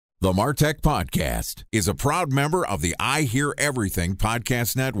The MarTech Podcast is a proud member of the I Hear Everything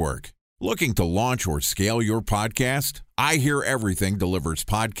Podcast Network. Looking to launch or scale your podcast? I Hear Everything delivers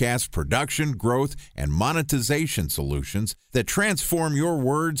podcast production, growth, and monetization solutions that transform your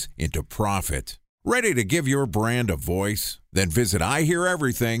words into profit. Ready to give your brand a voice? Then visit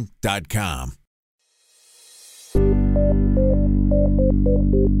iheareverything.com.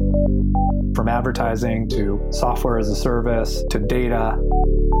 From advertising to software as a service to data.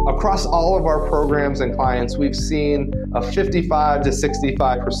 Across all of our programs and clients, we've seen a 55 to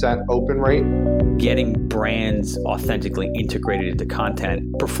 65% open rate. Getting brands authentically integrated into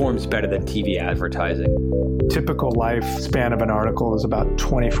content performs better than TV advertising. Typical lifespan of an article is about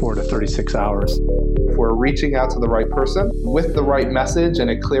 24 to 36 hours. If we're reaching out to the right person with the right message and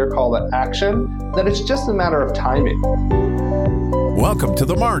a clear call to action, then it's just a matter of timing. Welcome to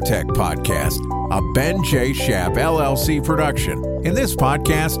the MarTech Podcast, a Ben J. Schaap LLC production. In this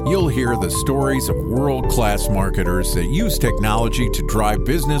podcast, you'll hear the stories of world-class marketers that use technology to drive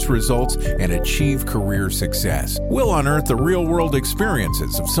business results and achieve career success. We'll unearth the real-world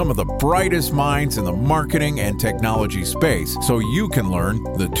experiences of some of the brightest minds in the marketing and technology space so you can learn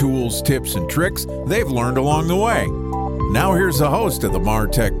the tools, tips, and tricks they've learned along the way. Now here's the host of the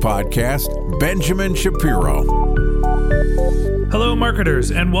MarTech Podcast, Benjamin Shapiro. Hello,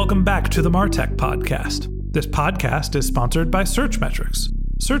 marketers, and welcome back to the MarTech Podcast. This podcast is sponsored by Searchmetrics.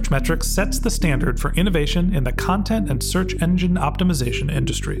 Searchmetrics sets the standard for innovation in the content and search engine optimization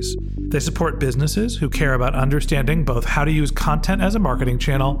industries. They support businesses who care about understanding both how to use content as a marketing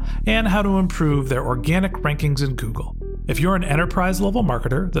channel and how to improve their organic rankings in Google. If you're an enterprise-level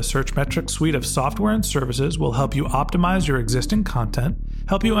marketer, the Searchmetrics suite of software and services will help you optimize your existing content,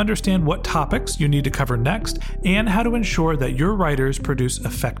 help you understand what topics you need to cover next, and how to ensure that your writers produce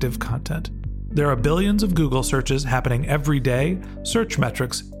effective content. There are billions of Google searches happening every day.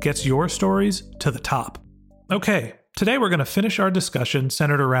 Searchmetrics gets your stories to the top. Okay, today we're going to finish our discussion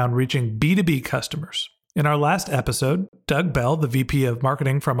centered around reaching B2B customers. In our last episode, Doug Bell, the VP of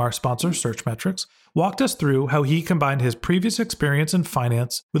Marketing from our sponsor Searchmetrics, walked us through how he combined his previous experience in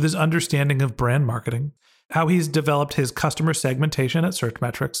finance with his understanding of brand marketing, how he's developed his customer segmentation at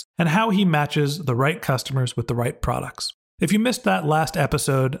Searchmetrics, and how he matches the right customers with the right products. If you missed that last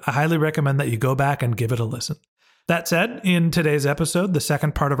episode, I highly recommend that you go back and give it a listen. That said, in today's episode, the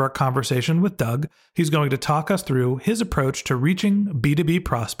second part of our conversation with Doug, he's going to talk us through his approach to reaching B2B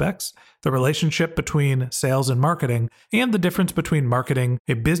prospects, the relationship between sales and marketing, and the difference between marketing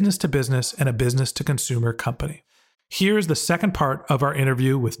a business-to-business and a business-to-consumer company. Here's the second part of our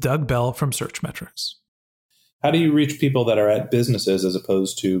interview with Doug Bell from Searchmetrics. How do you reach people that are at businesses as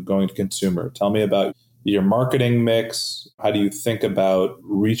opposed to going to consumer? Tell me about your marketing mix. How do you think about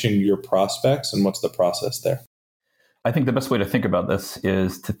reaching your prospects, and what's the process there? I think the best way to think about this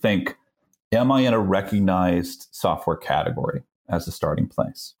is to think, am I in a recognized software category as a starting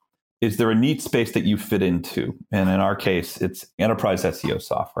place? Is there a neat space that you fit into? And in our case, it's enterprise SEO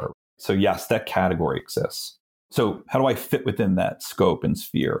software. So yes, that category exists. So how do I fit within that scope and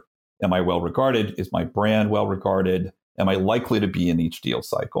sphere? Am I well regarded? Is my brand well regarded? Am I likely to be in each deal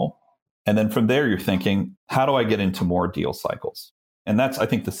cycle? And then from there, you're thinking, how do I get into more deal cycles? And that's, I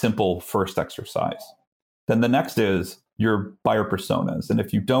think, the simple first exercise. Then the next is your buyer personas. And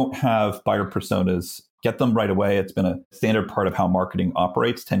if you don't have buyer personas, get them right away. It's been a standard part of how marketing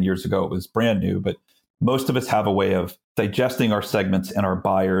operates. 10 years ago, it was brand new, but most of us have a way of digesting our segments and our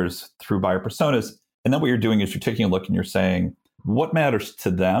buyers through buyer personas. And then what you're doing is you're taking a look and you're saying, what matters to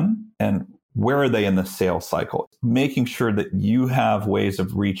them and where are they in the sales cycle? Making sure that you have ways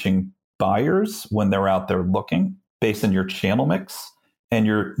of reaching buyers when they're out there looking based on your channel mix. And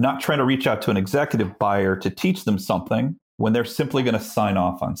you're not trying to reach out to an executive buyer to teach them something when they're simply going to sign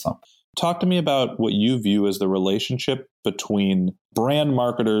off on something. Talk to me about what you view as the relationship between brand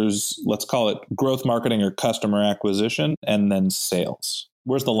marketers, let's call it growth marketing or customer acquisition, and then sales.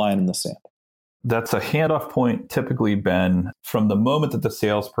 Where's the line in the sand? That's a handoff point, typically, Ben, from the moment that the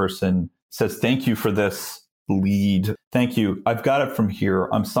salesperson says, thank you for this lead. Thank you. I've got it from here.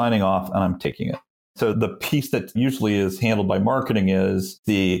 I'm signing off and I'm taking it. So the piece that usually is handled by marketing is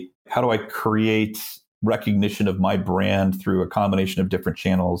how do I create recognition of my brand through a combination of different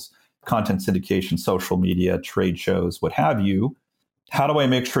channels, content syndication, social media, trade shows, what have you. How do I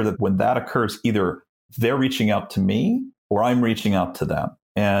make sure that when that occurs, either they're reaching out to me or I'm reaching out to them?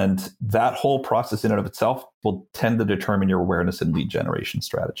 And that whole process in and of itself will tend to determine your awareness and lead generation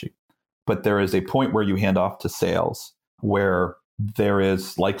strategy. But there is a point where you hand off to sales where there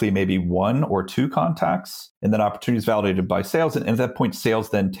is likely maybe one or two contacts, and then opportunity is validated by sales. And at that point, sales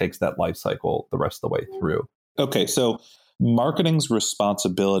then takes that life cycle the rest of the way through. Okay, so marketing's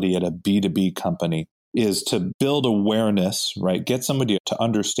responsibility at a B2B company is to build awareness, right? Get somebody to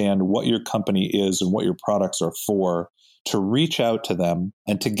understand what your company is and what your products are for, to reach out to them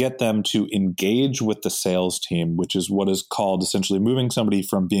and to get them to engage with the sales team, which is what is called essentially moving somebody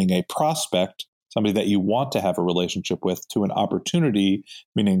from being a prospect, somebody that you want to have a relationship with, to an opportunity,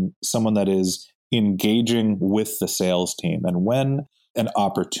 meaning someone that is engaging with the sales team. And when an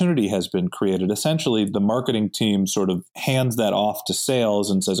opportunity has been created, essentially the marketing team sort of hands that off to sales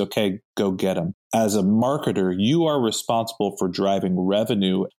and says, okay, go get them. As a marketer, you are responsible for driving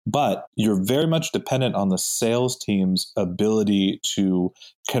revenue, but you're very much dependent on the sales team's ability to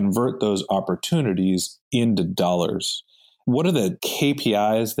convert those opportunities into dollars. What are the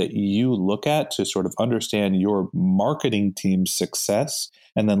KPIs that you look at to sort of understand your marketing team's success,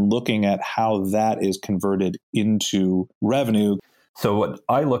 and then looking at how that is converted into revenue? So what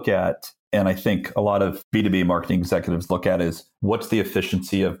I look at, and I think a lot of B2B marketing executives look at, is what's the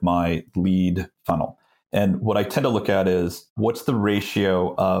efficiency of my lead funnel? And what I tend to look at is what's the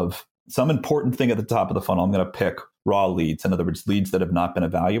ratio of some important thing at the top of the funnel. I'm going to pick raw leads. In other words, leads that have not been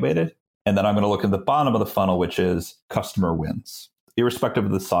evaluated. And then I'm going to look at the bottom of the funnel, which is customer wins, irrespective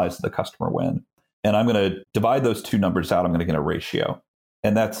of the size of the customer win. And I'm going to divide those two numbers out. I'm going to get a ratio.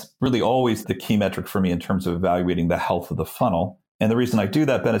 And that's really always the key metric for me in terms of evaluating the health of the funnel. And the reason I do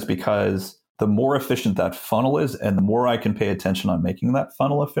that, Ben, is because the more efficient that funnel is and the more I can pay attention on making that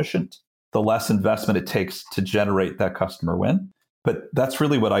funnel efficient, the less investment it takes to generate that customer win. But that's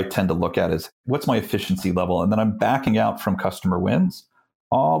really what I tend to look at is what's my efficiency level? And then I'm backing out from customer wins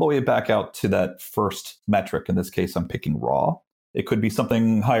all the way back out to that first metric. In this case, I'm picking raw. It could be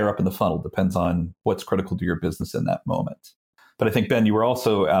something higher up in the funnel, depends on what's critical to your business in that moment. But I think, Ben, you were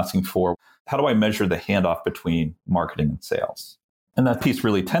also asking for, how do I measure the handoff between marketing and sales? And that piece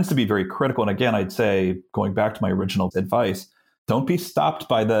really tends to be very critical. And again, I'd say, going back to my original advice, don't be stopped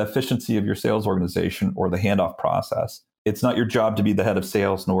by the efficiency of your sales organization or the handoff process. It's not your job to be the head of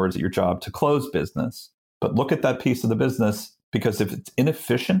sales, nor is it your job to close business. But look at that piece of the business, because if it's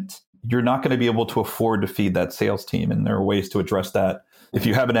inefficient, you're not going to be able to afford to feed that sales team. And there are ways to address that. If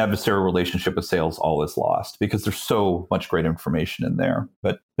you have an adversarial relationship with sales, all is lost because there's so much great information in there.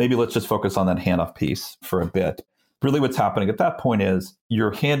 But maybe let's just focus on that handoff piece for a bit. Really what's happening at that point is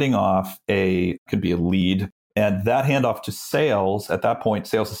you're handing off could be a lead, and that handoff to sales. At that point,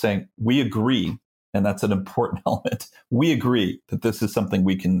 sales is saying, we agree. And that's an important element. We agree that this is something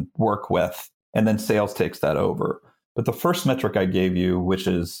we can work with. And then sales takes that over. But the first metric I gave you, which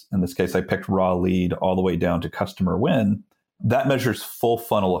is, in this case, I picked raw lead all the way down to customer win, that measures full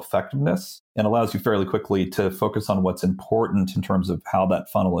funnel effectiveness and allows you fairly quickly to focus on what's important in terms of how that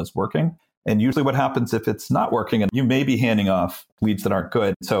funnel is working. And usually what happens if it's not working, and you may be handing off leads that aren't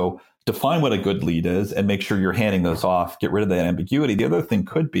good. So define what a good lead is and make sure you're handing those off. Get rid of that ambiguity. The other thing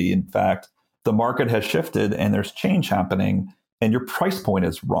could be, in fact, the market has shifted and there's change happening and your price point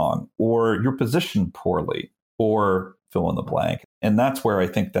is wrong, or you're positioned poorly, or fill in the blank. And that's where I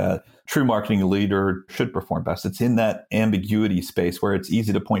think that true marketing leader should perform best. It's in that ambiguity space where it's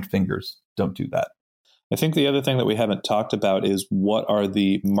easy to point fingers. Don't do that. I think the other thing that we haven't talked about is what are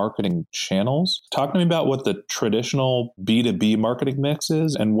the marketing channels? Talk to me about what the traditional B2B marketing mix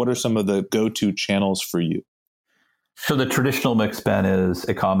is and what are some of the go-to channels for you? So the traditional mix, Ben, is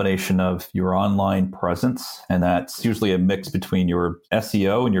a combination of your online presence, and that's usually a mix between your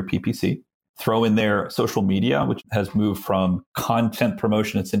SEO and your PPC. Throw in there social media, which has moved from content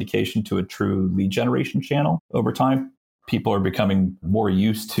promotion and syndication to a true lead generation channel over time. People are becoming more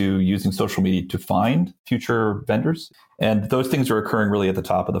used to using social media to find future vendors. And those things are occurring really at the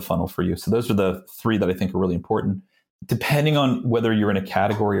top of the funnel for you. So those are the three that I think are really important. Depending on whether you're in a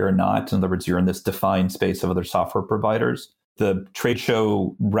category or not, in other words, you're in this defined space of other software providers, the trade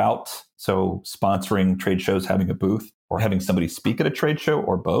show route, so sponsoring trade shows, having a booth, or having somebody speak at a trade show,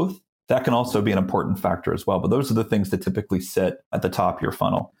 or both, that can also be an important factor as well. But those are the things that typically sit at the top of your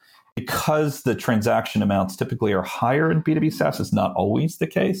funnel. Because the transaction amounts typically are higher in B2B SaaS, it's not always the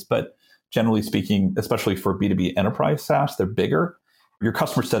case, but generally speaking, especially for B2B enterprise SaaS, they're bigger. Your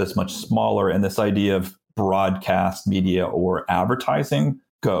customer set is much smaller, and this idea of broadcast media or advertising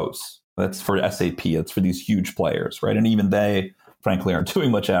goes. That's for SAP. It's for these huge players, right? And even they, frankly, aren't doing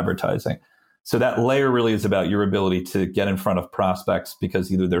much advertising. So that layer really is about your ability to get in front of prospects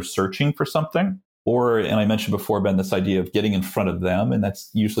because either they're searching for something or, and I mentioned before, Ben, this idea of getting in front of them, and that's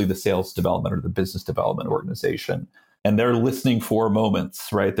usually the sales development or the business development organization. And they're listening for moments,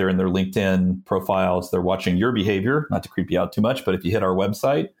 right? They're in their LinkedIn profiles. They're watching your behavior, not to creep you out too much, but if you hit our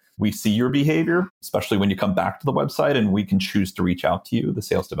website, we see your behavior, especially when you come back to the website, and we can choose to reach out to you. The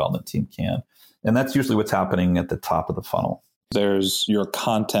sales development team can. And that's usually what's happening at the top of the funnel. There's your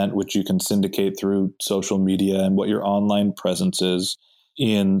content, which you can syndicate through social media, and what your online presence is.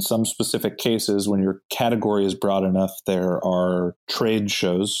 In some specific cases, when your category is broad enough, there are trade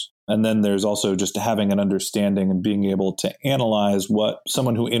shows. And then there's also just having an understanding and being able to analyze what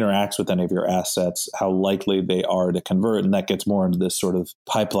someone who interacts with any of your assets, how likely they are to convert. And that gets more into this sort of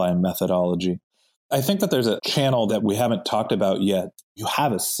pipeline methodology. I think that there's a channel that we haven't talked about yet. You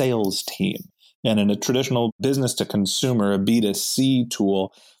have a sales team. And in a traditional business to consumer, a B2C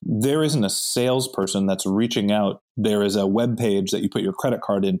tool, there isn't a salesperson that's reaching out. There is a web page that you put your credit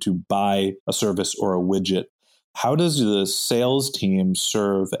card in to buy a service or a widget. How does the sales team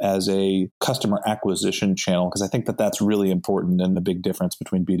serve as a customer acquisition channel? Because I think that that's really important and the big difference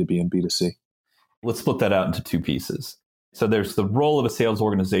between B2B and B2C. Let's split that out into two pieces. So there's the role of a sales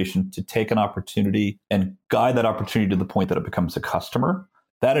organization to take an opportunity and guide that opportunity to the point that it becomes a customer.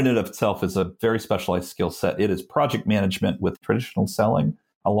 That in and of itself is a very specialized skill set. It is project management with traditional selling,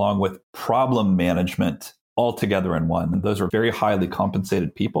 along with problem management all together in one. And those are very highly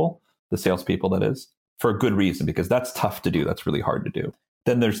compensated people, the salespeople that is, for a good reason, because that's tough to do. That's really hard to do.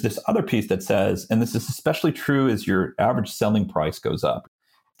 Then there's this other piece that says, and this is especially true as your average selling price goes up,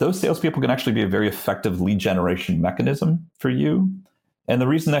 those salespeople can actually be a very effective lead generation mechanism for you. And the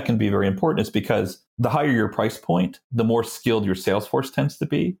reason that can be very important is because the higher your price point, the more skilled your sales force tends to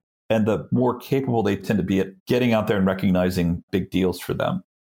be, and the more capable they tend to be at getting out there and recognizing big deals for them.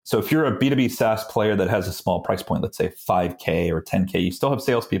 So if you're a B2B SaaS player that has a small price point, let's say $5K or $10K, you still have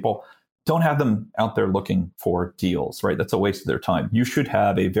salespeople. Don't have them out there looking for deals, right? That's a waste of their time. You should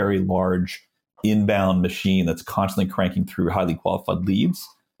have a very large inbound machine that's constantly cranking through highly qualified leads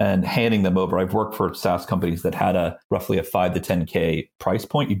and handing them over. I've worked for SaaS companies that had roughly a 5 to 10K price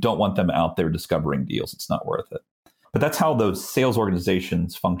point. You don't want them out there discovering deals. It's not worth it. But that's how those sales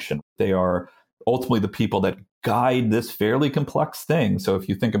organizations function. They are ultimately the people that guide this fairly complex thing. So if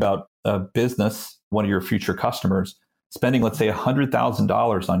you think about a business, one of your future customers, spending, let's say,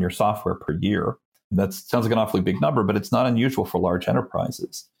 $100,000 on your software per year, that sounds like an awfully big number, but it's not unusual for large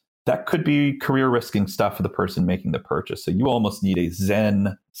enterprises. That could be career risking stuff for the person making the purchase. So you almost need a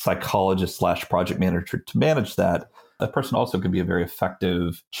Zen psychologist / project manager to manage that. That person also can be a very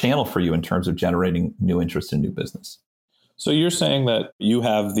effective channel for you in terms of generating new interest in new business. So you're saying that you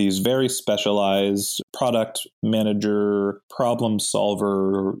have these very specialized product manager, problem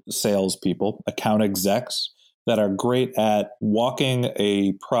solver salespeople, account execs, that are great at walking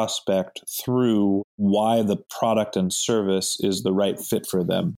a prospect through why the product and service is the right fit for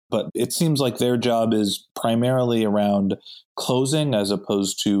them. But it seems like their job is primarily around closing as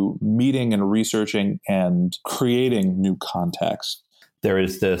opposed to meeting and researching and creating new contacts. There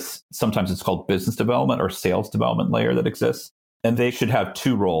is this, sometimes it's called business development or sales development layer that exists. And they should have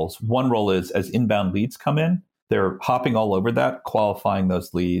two roles. One role is as inbound leads come in, they're hopping all over that, qualifying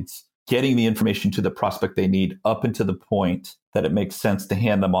those leads, getting the information to the prospect they need up until the point that it makes sense to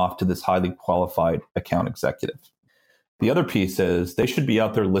hand them off to this highly qualified account executive. The other piece is they should be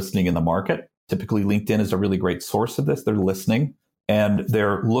out there listening in the market. Typically, LinkedIn is a really great source of this. They're listening and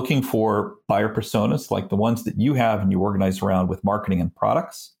they're looking for buyer personas like the ones that you have and you organize around with marketing and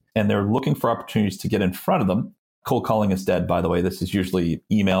products. And they're looking for opportunities to get in front of them. Cold calling is dead, by the way. This is usually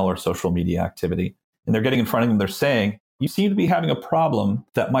email or social media activity. And they're getting in front of them. They're saying, you seem to be having a problem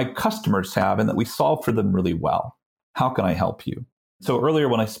that my customers have and that we solve for them really well. How can I help you? So earlier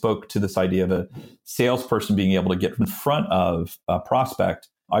when I spoke to this idea of a salesperson being able to get in front of a prospect,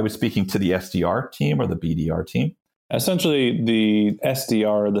 I was speaking to the SDR team or the BDR team. Essentially, the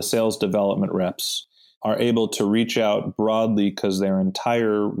SDR, the sales development reps, are able to reach out broadly because their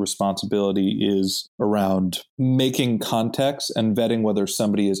entire responsibility is around making contacts and vetting whether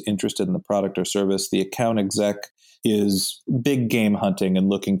somebody is interested in the product or service. The account exec is big game hunting and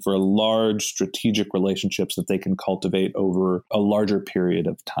looking for large strategic relationships that they can cultivate over a larger period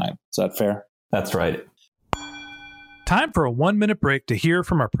of time. Is that fair? That's right. Time for a 1-minute break to hear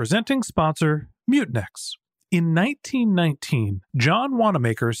from our presenting sponsor, Mutinex. In 1919, John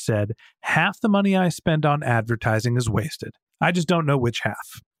Wanamaker said, "Half the money I spend on advertising is wasted. I just don't know which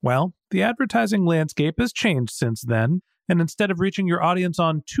half." Well, the advertising landscape has changed since then, and instead of reaching your audience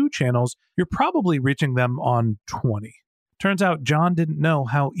on 2 channels, you're probably reaching them on 20. Turns out John didn't know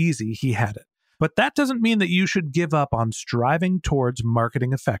how easy he had it. But that doesn't mean that you should give up on striving towards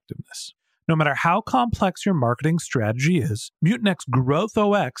marketing effectiveness. No matter how complex your marketing strategy is, Mutinex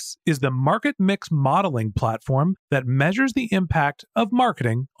GrowthOS is the market mix modeling platform that measures the impact of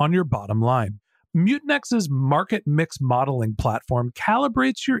marketing on your bottom line. Mutinex's market mix modeling platform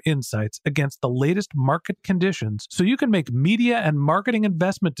calibrates your insights against the latest market conditions so you can make media and marketing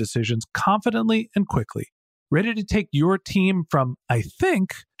investment decisions confidently and quickly. Ready to take your team from I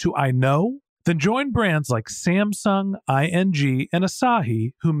think to I know? Then join brands like Samsung, ING, and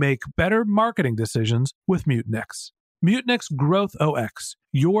Asahi who make better marketing decisions with Mutinex. Mutinex Growth OX.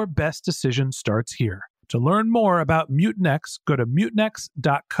 Your best decision starts here. To learn more about Mutinex, go to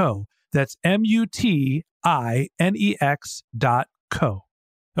mutinex.co. That's MUTINEX.co.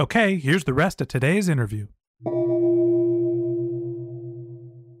 Okay, here's the rest of today's interview.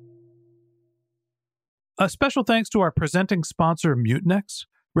 A special thanks to our presenting sponsor, Mutinex.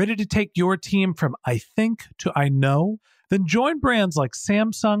 Ready to take your team from I think to I know? Then join brands like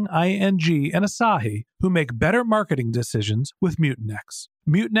Samsung, ING, and Asahi who make better marketing decisions with Mutinex.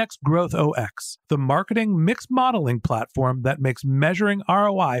 Mutinex Growth OX, the marketing mix modeling platform that makes measuring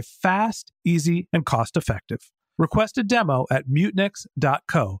ROI fast, easy, and cost-effective. Request a demo at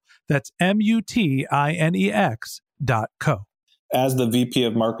mutinex.co. That's MUTINEX.co. As the VP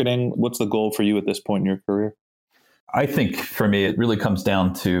of marketing, what's the goal for you at this point in your career? I think for me, it really comes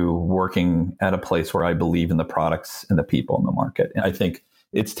down to working at a place where I believe in the products and the people in the market. And I think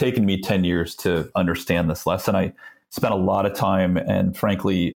it's taken me 10 years to understand this lesson. I spent a lot of time, and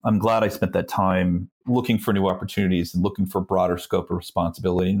frankly, I'm glad I spent that time looking for new opportunities and looking for a broader scope of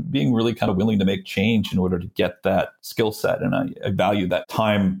responsibility and being really kind of willing to make change in order to get that skill set. And I value that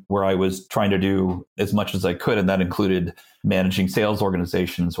time where I was trying to do as much as I could. And that included managing sales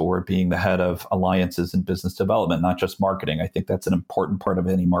organizations or being the head of alliances and business development, not just marketing. I think that's an important part of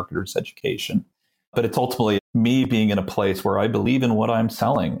any marketer's education. But it's ultimately me being in a place where I believe in what I'm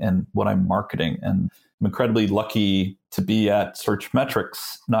selling and what I'm marketing. And I'm incredibly lucky to be at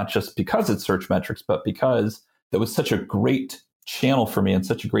Searchmetrics, not just because it's Searchmetrics, but because that was such a great channel for me and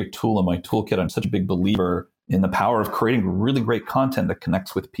such a great tool in my toolkit. I'm such a big believer in the power of creating really great content that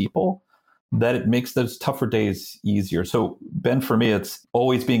connects with people, that it makes those tougher days easier. So, Ben, for me, it's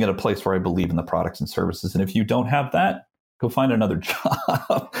always being at a place where I believe in the products and services. And if you don't have that, go find another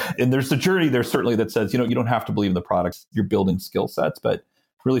job. And there's a journey there certainly that says, you don't have to believe in the products. You're building skill sets. But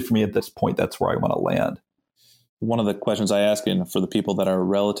really, for me at this point, that's where I want to land. One of the questions I ask for the people that are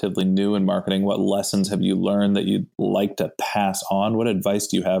relatively new in marketing, what lessons have you learned that you'd like to pass on? What advice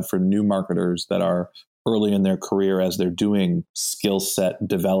do you have for new marketers that are early in their career as they're doing skill set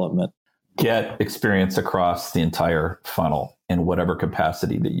development? Get experience across the entire funnel in whatever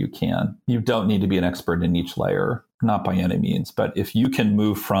capacity that you can. You don't need to be an expert in each layer, not by any means. But if you can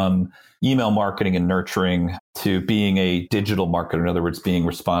move from email marketing and nurturing to being a digital marketer, in other words, being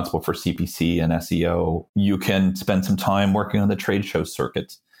responsible for CPC and SEO, you can spend some time working on the trade show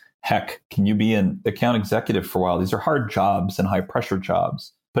circuit. Heck, can you be an account executive for a while? These are hard jobs and high pressure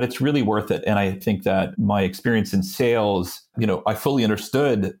jobs, but it's really worth it. And I think that my experience in sales, I fully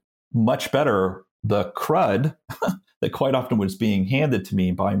understood much better the crud that quite often was being handed to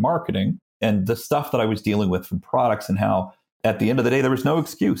me by marketing and the stuff that I was dealing with from products, and how at the end of the day, there was no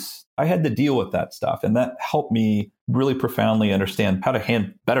excuse. I had to deal with that stuff. And that helped me really profoundly understand how to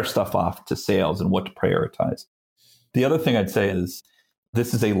hand better stuff off to sales and what to prioritize. The other thing I'd say is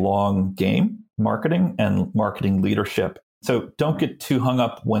this is a long game, marketing and marketing leadership. So don't get too hung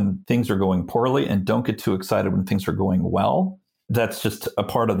up when things are going poorly, and don't get too excited when things are going well. That's just a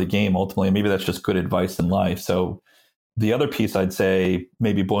part of the game ultimately. Maybe that's just good advice in life. So the other piece I'd say,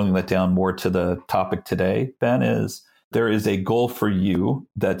 maybe boiling that down more to the topic today, Ben, is there is a goal for you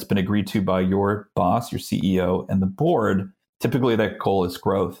that's been agreed to by your boss, your CEO, and the board. Typically, that goal is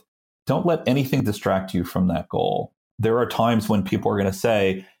growth. Don't let anything distract you from that goal. There are times when people are going to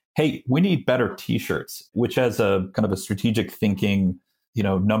say, hey, we need better t-shirts, which as a kind of a strategic thinking,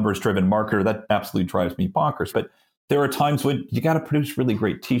 numbers-driven marketer, that absolutely drives me bonkers. But there are times when you got to produce really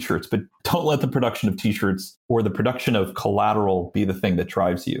great t-shirts, but don't let the production of t-shirts or the production of collateral be the thing that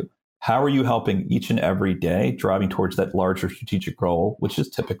drives you. How are you helping each and every day driving towards that larger strategic goal, which is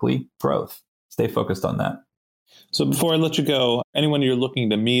typically growth? Stay focused on that. So before I let you go, anyone you're looking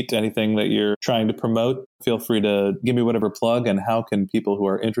to meet, anything that you're trying to promote, feel free to give me whatever plug. And how can people who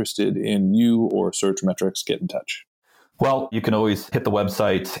are interested in you or Searchmetrics get in touch? Well, you can always hit the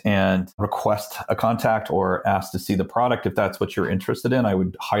website and request a contact or ask to see the product if that's what you're interested in. I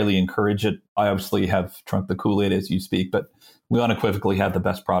would highly encourage it. I obviously have drunk the Kool-Aid as you speak, but we unequivocally have the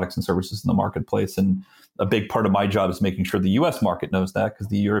best products and services in the marketplace. And a big part of my job is making sure the US market knows that, because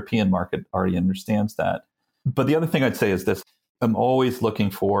the European market already understands that. But the other thing I'd say is this. I'm always looking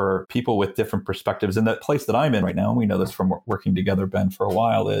for people with different perspectives. And that place that I'm in right now, and we know this from working together, Ben, for a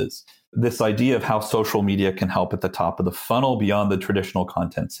while, is this idea of how social media can help at the top of the funnel beyond the traditional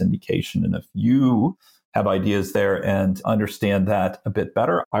content syndication. And if you have ideas there and understand that a bit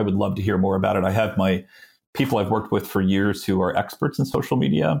better, I would love to hear more about it. I have my people I've worked with for years who are experts in social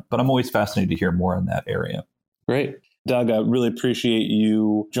media, but I'm always fascinated to hear more in that area. Great. Doug, I really appreciate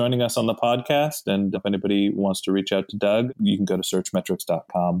you joining us on the podcast. And if anybody wants to reach out to Doug, you can go to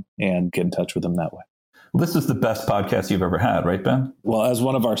searchmetrics.com and get in touch with him that way. Well, this is the best podcast you've ever had, right, Ben? Well, as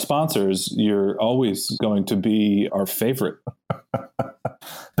one of our sponsors, you're always going to be our favorite.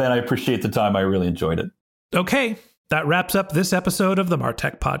 Ben, I appreciate the time. I really enjoyed it. Okay, that wraps up this episode of the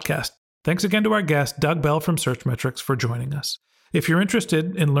MarTech Podcast. Thanks again to our guest, Doug Bell from Searchmetrics, for joining us. If you're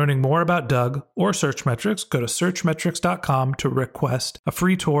interested in learning more about Doug or Searchmetrics, go to searchmetrics.com to request a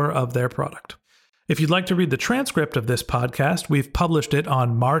free tour of their product. If you'd like to read the transcript of this podcast, we've published it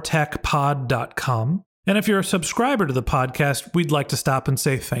on martechpod.com. And if you're a subscriber to the podcast, we'd like to stop and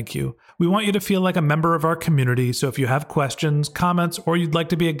say thank you. We want you to feel like a member of our community, so if you have questions, comments, or you'd like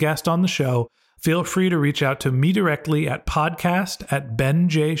to be a guest on the show, feel free to reach out to me directly at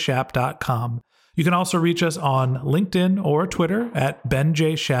podcast@benjshap.com. You can also reach us on LinkedIn or Twitter at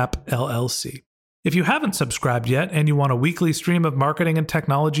benjshapllc. If you haven't subscribed yet and you want a weekly stream of marketing and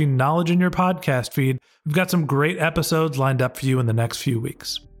technology knowledge in your podcast feed, we've got some great episodes lined up for you in the next few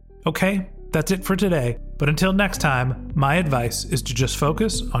weeks. Okay, that's it for today. But until next time, my advice is to just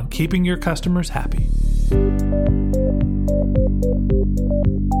focus on keeping your customers happy.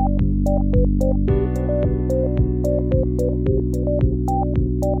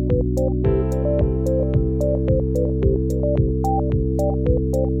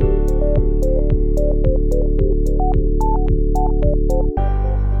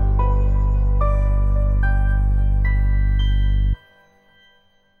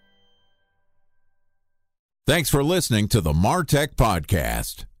 Thanks for listening to the MarTech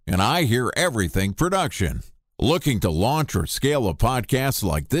Podcast, and I Hear Everything production. Looking to launch or scale a podcast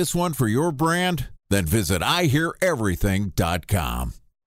like this one for your brand? Then visit iheareverything.com.